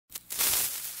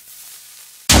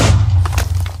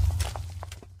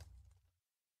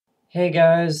Hey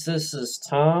guys, this is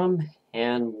Tom,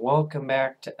 and welcome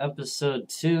back to episode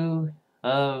 2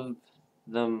 of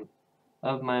the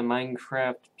my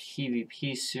Minecraft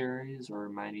PvP series, or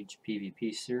Mineage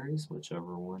PvP series,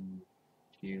 whichever one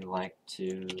you like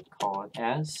to call it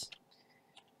as.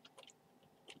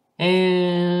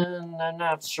 And I'm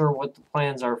not sure what the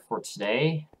plans are for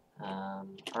today.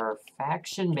 Our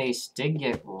faction base did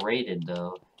get raided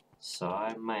though, so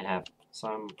I'm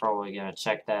probably gonna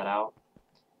check that out.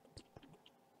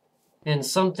 And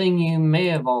something you may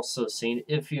have also seen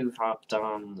if you've hopped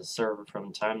on the server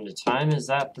from time to time is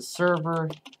that the server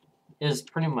is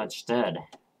pretty much dead.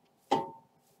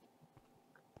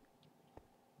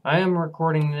 I am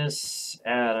recording this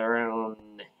at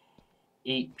around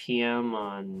 8 p.m.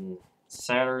 on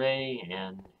Saturday,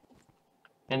 and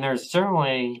there's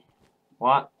generally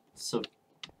lots of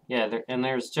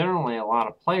there's generally a lot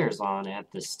of players on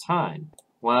at this time.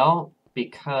 Well,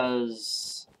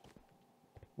 because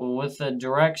with the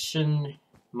direction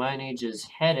Mineage is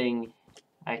heading,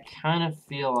 I kind of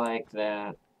feel like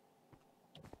that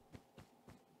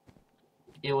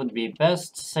it would be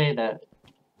best to say that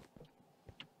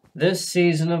this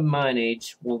season of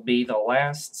Mineage will be the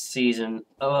last season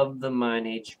of the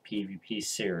Mineage PvP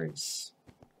series.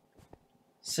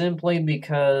 Simply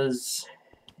because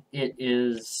it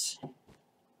is,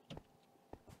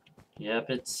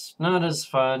 it's not as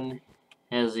fun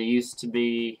as it used to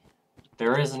be.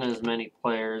 There isn't as many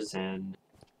players, and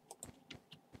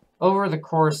over the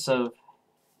course of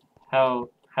how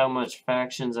much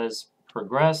factions has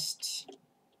progressed,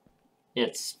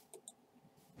 it's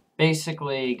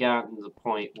basically gotten to the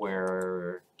point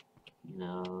where,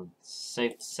 it's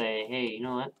safe to say, hey, you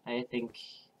know what, I think,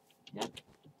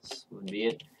 this would be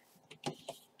it.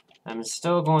 I'm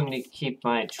still going to keep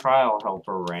my trial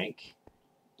helper rank,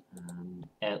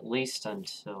 at least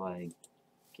until I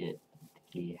get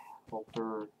the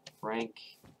helper rank,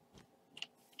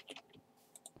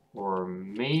 or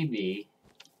maybe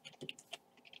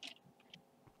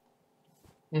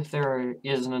if there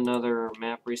isn't another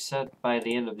map reset by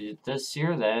the end of this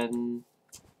year, then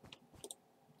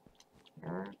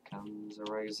there comes a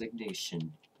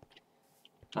resignation.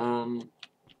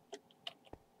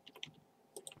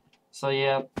 So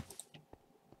yeah,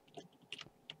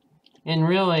 and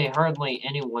really hardly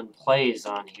anyone plays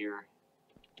on here.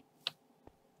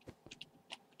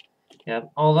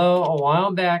 Yep, although a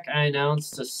while back I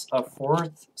announced a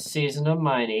 4th season of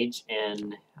Mineage,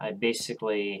 and I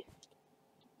basically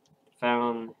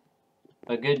found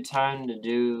a good time to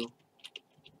do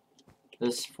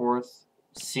this 4th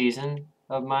season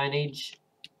of Mineage.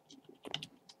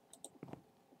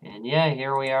 And yeah,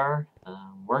 here we are.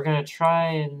 We're gonna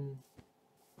try and,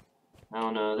 I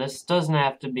don't know, this doesn't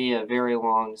have to be a very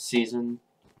long season.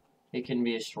 It can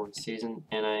be a short season,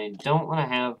 and I don't want to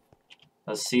have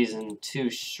a season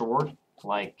too short,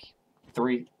 like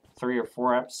three or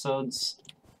 4 episodes.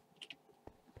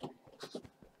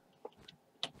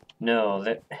 No,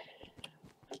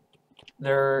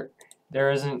 there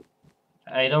isn't.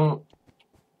 I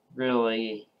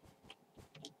only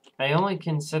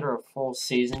consider a full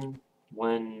season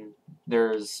when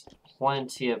there's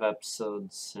plenty of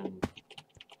episodes, and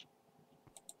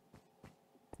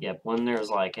when there's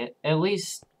like at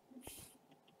least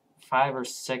 5 or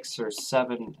 6 or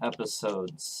 7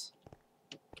 episodes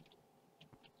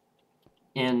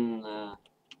in the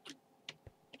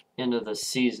end of the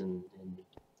season, and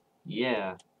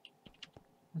yeah,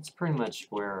 that's pretty much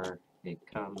where it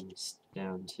comes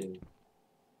down to.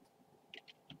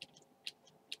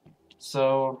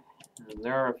 So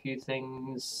there are a few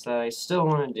things that I still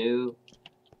want to do.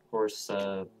 Of course,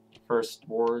 First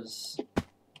Wars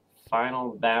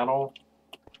final battle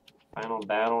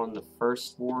in the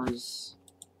First Wars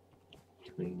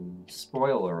between,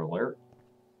 spoiler alert,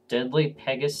 Deadly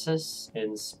Pegasus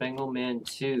and Spangleman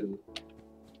 2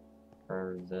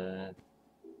 are the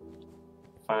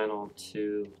final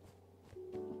 2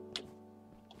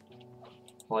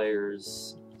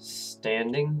 players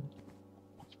standing,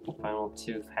 final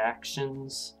 2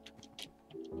 factions.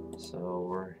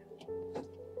 So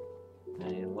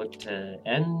I look to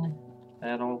end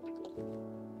battle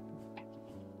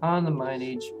on the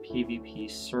Mineage PvP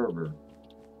server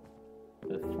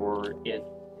before in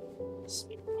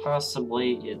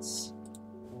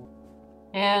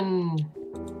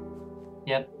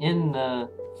the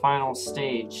final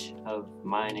stage of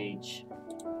Mineage,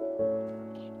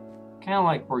 kind of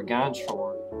like where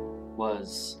Gonshore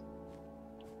was.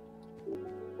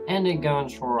 Ended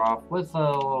Gonshore off with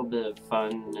a little bit of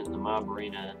fun in the mob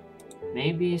arena.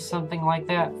 Maybe something like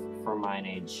that for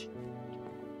Mineage.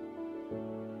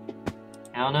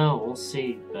 I don't know, we'll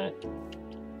see, but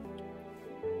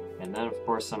And then, of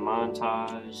course, a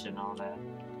montage and all that.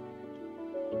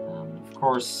 Of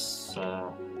course,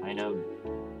 I know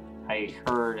I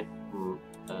heard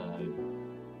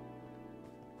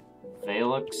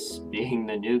Valix being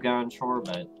the new Gonchor,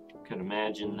 but could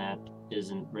imagine that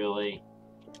isn't really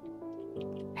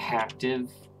active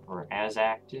or as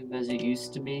active as it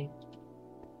used to be.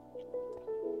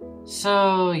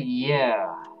 So,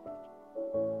 yeah.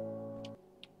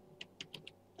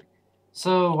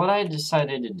 So, what I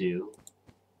decided to do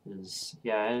is,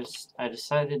 yeah, I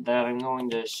decided that I'm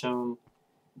going to show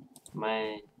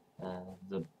my,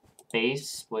 the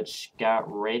base, which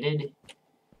got raided.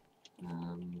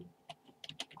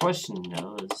 Question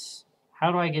though is,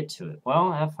 how do I get to it?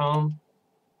 Well, F home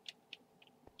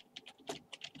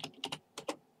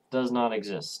does not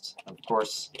exist. Of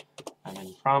course, I've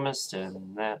been promised,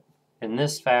 and that, and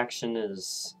this faction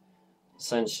is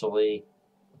essentially,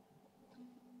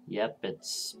 yep,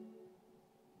 it's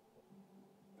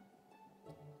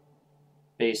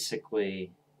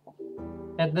basically,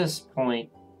 at this point,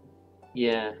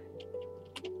 yeah,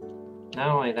 not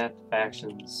only that, the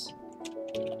factions,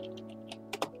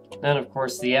 then of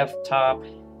course the F-top,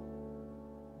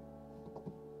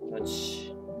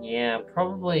 which, yeah,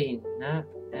 probably not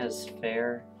as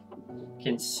fair,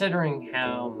 considering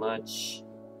how much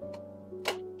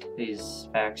these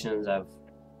factions have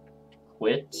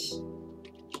quit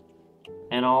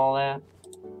and all that.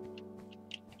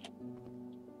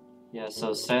 Yeah,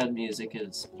 so sad music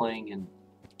is playing, and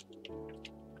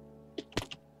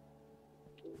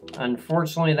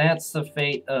unfortunately that's the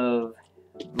fate of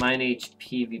Mine-H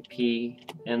PvP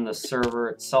and the server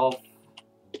itself.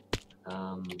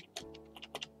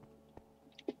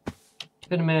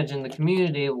 Could imagine the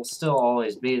community will still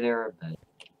always be there, but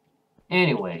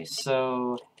anyway,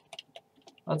 so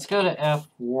let's go to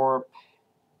F-Warp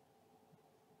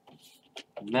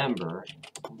member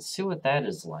and see what that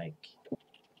is like.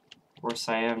 Of course,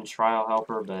 I am trial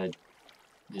helper, but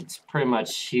it's pretty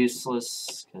much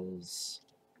useless because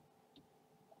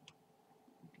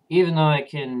even though I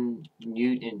can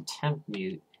mute and temp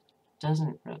mute,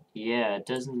 it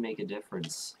doesn't make a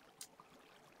difference.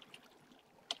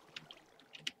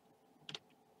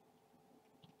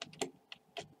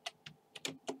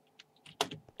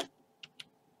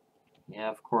 Yeah,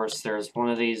 of course, there's one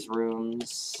of these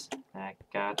rooms that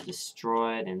got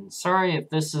destroyed, and sorry if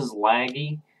this is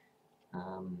laggy.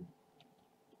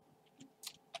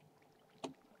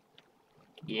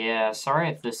 Yeah, sorry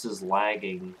if this is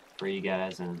lagging for you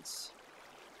guys and it's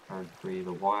hard for you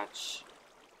to watch.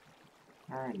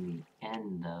 We're in the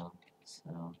end, though,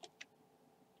 so...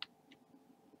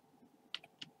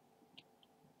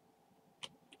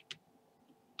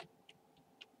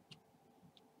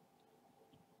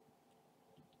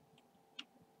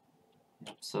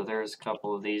 So there's a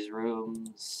couple of these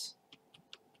rooms,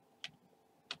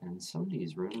 and some of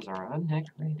these rooms are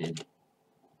undecorated.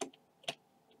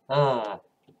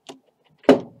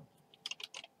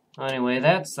 Anyway,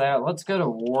 that's that. Let's go to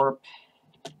Warp.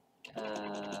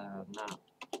 Not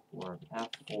Warp.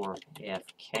 F4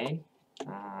 AFK.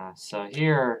 So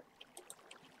here,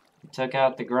 we took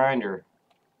out the grinder.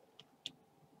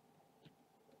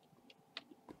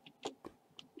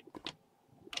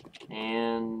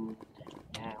 And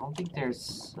yeah, I don't think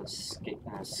there's an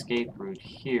escape route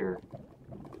here.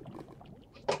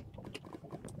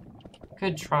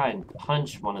 Could try and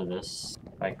punch one of this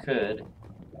if I could,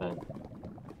 but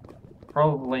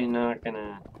probably not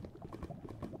gonna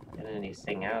get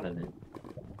anything out of it.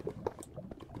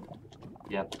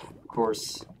 Yep, of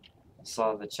course,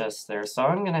 saw the chest there. So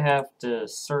I'm gonna have to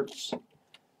search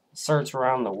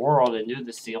around the world and do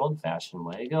this the old-fashioned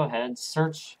way. Go ahead,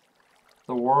 search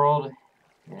the world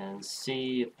and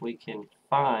see if we can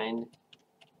find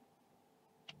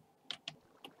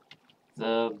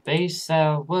the base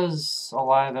that was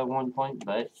alive at one point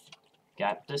but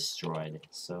got destroyed.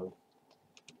 So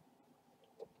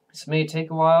this may take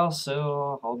a while,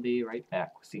 so I'll be right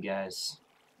back with you guys.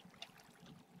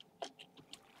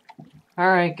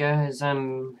 Alright guys,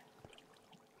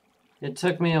 it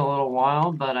took me a little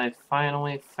while, but I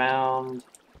finally found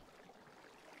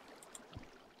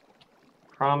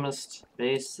promised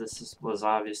base. This was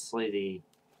obviously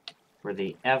where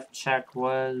the F check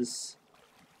was.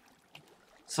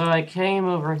 So I came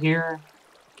over here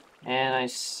and I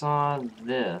saw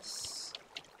this.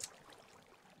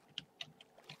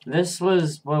 This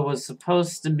was what was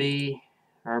supposed to be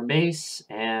our base,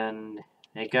 and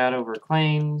it got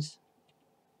overclaimed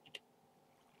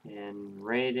and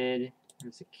raided.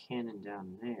 There's a cannon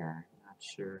down there. Not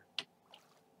sure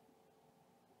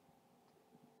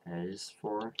that is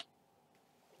for.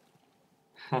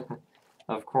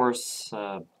 Of course,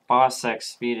 Boss X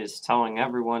Speed is telling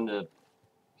everyone to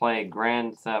play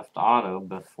Grand Theft Auto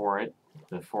before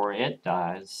it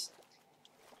dies.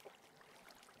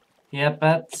 Yep,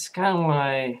 that's kind of what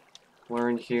I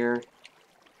learned here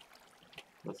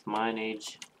with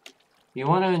Mineage. You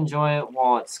want to enjoy it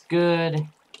while it's good,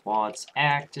 while it's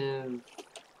active,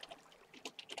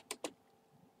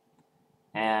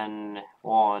 and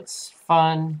while it's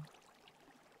fun,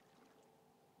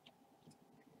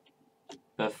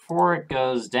 before it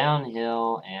goes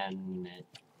downhill and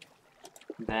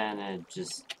then it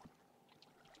just,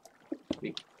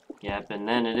 yep, and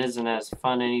then it isn't as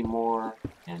fun anymore,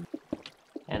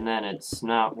 and then it's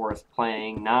not worth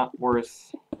playing, not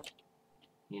worth,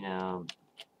 you know,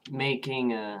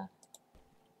 making a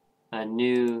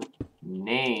new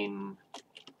name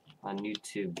on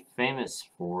YouTube famous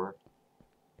for.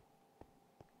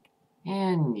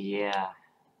 And yeah,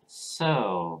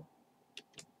 so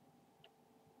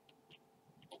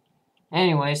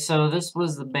anyway, so this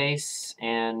was the base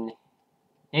and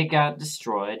it got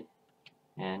destroyed.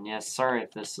 And yes, sorry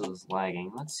if this is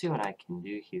lagging. Let's see what I can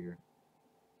do here.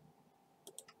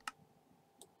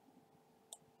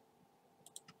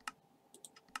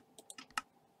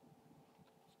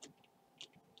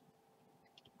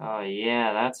 Oh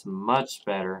yeah, that's much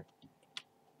better.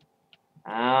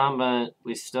 But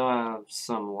we still have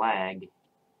some lag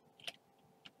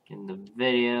in the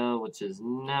video, which is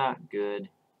not good.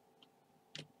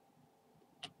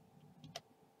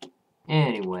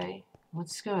 Anyway,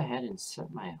 let's go ahead and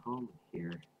set my home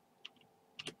here.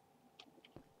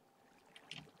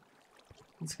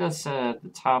 Let's go set it at the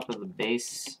top of the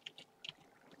base.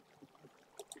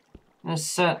 I'm gonna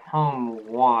set home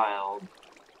wild.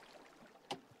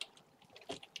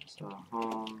 So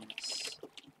homes,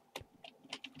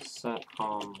 set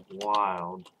home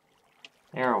wild.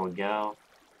 There we go.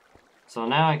 So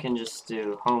now I can just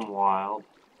do home wild.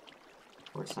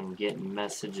 Of course, I'm getting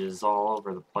messages all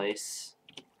over the place.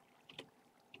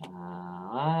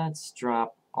 Let's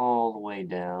drop all the way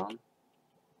down.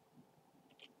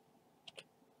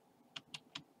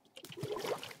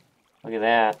 Look at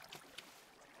that.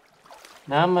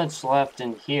 Not much left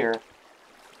in here.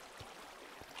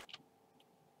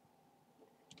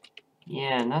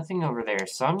 Yeah, nothing over there.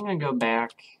 So I'm going to go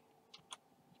back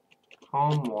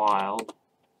home wild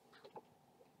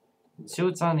and see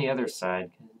what's on the other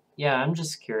side. Yeah, I'm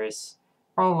just curious.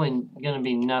 Probably going to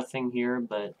be nothing here,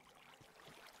 but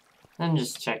I'm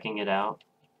just checking it out.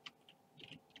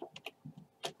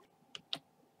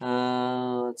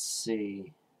 Let's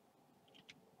see.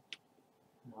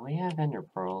 We have ender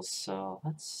pearls, so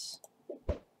let's...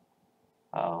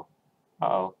 Uh-oh.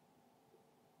 Uh-oh.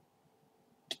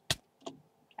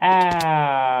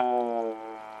 Ah!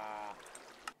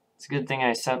 It's a good thing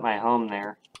I set my home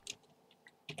there.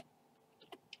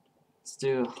 Let's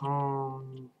do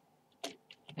home...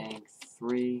 Bank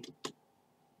 3.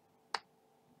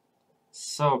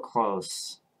 So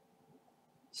close.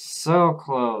 So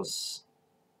close.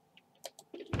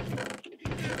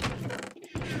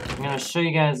 I'm going to show you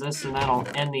guys this and that'll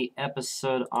end the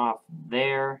episode off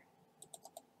there.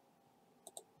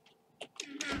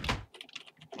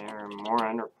 There are more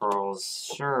ender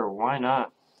pearls. Sure, why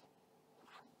not?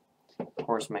 Of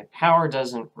course, my power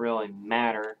doesn't really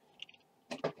matter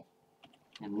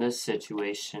in this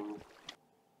situation.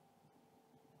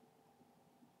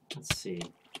 Let's see.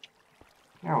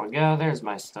 There we go. There's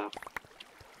my stuff.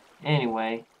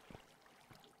 Anyway.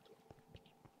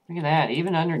 Look at that.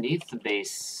 Even underneath the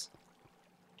base,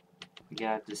 we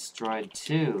got destroyed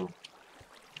too.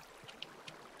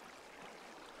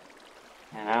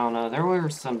 And I don't know. There were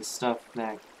some stuff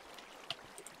that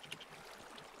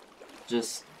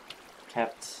just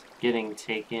kept getting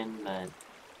taken, but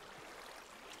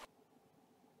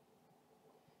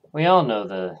we all know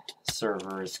the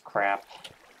server is crap.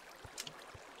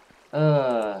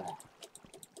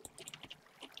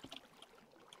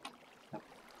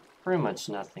 Pretty much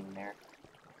nothing there.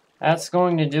 That's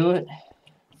going to do it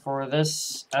for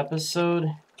this episode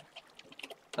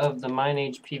of the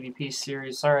Mineage PvP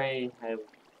series. Sorry I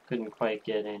couldn't quite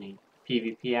get any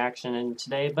PvP action in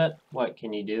today, but what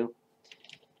can you do?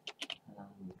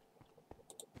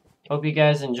 Hope you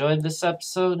guys enjoyed this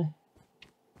episode.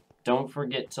 Don't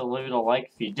forget to leave a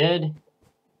like if you did.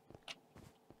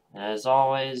 As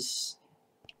always,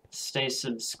 stay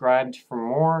subscribed for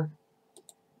more.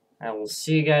 I will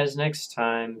see you guys next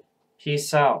time.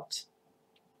 Peace out.